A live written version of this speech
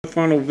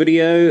final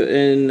video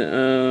in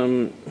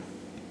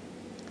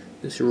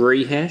this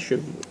rehash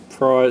of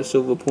prior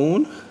silver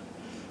pawn,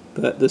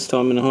 but this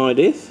time in high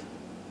def.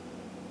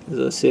 As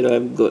I said, I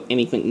haven't got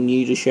anything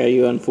new to show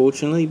you,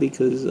 unfortunately,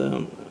 because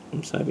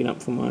I'm saving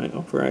up for my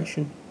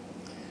operation.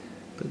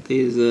 But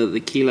there's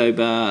the Kilo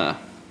Bar.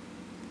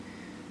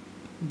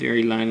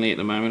 Very lonely at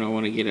the moment. I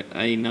want to get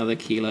another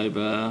Kilo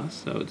Bar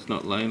so it's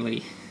not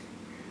lonely.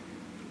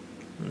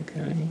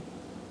 Okay.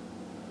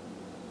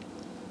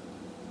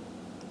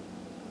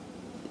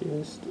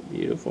 Just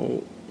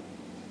beautiful.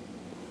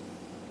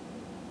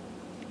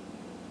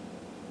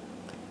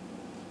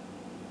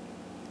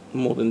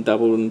 More than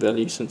doubled in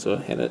value since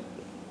I had it.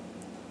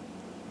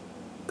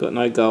 Got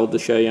no gold to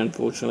show you,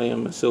 unfortunately.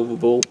 I'm a silver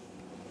ball.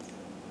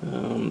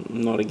 I'm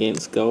not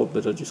against gold,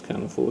 but I just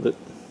can't afford it.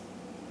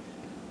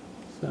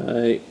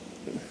 So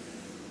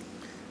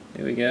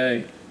there we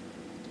go.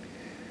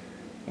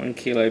 1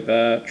 Kilo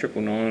Bar,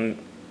 999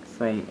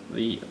 from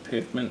the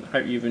Perfment.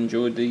 Hope you've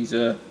enjoyed these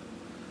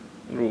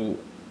little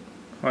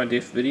high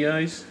def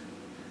videos,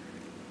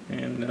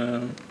 and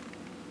I'll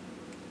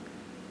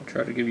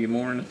try to give you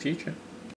more in the future.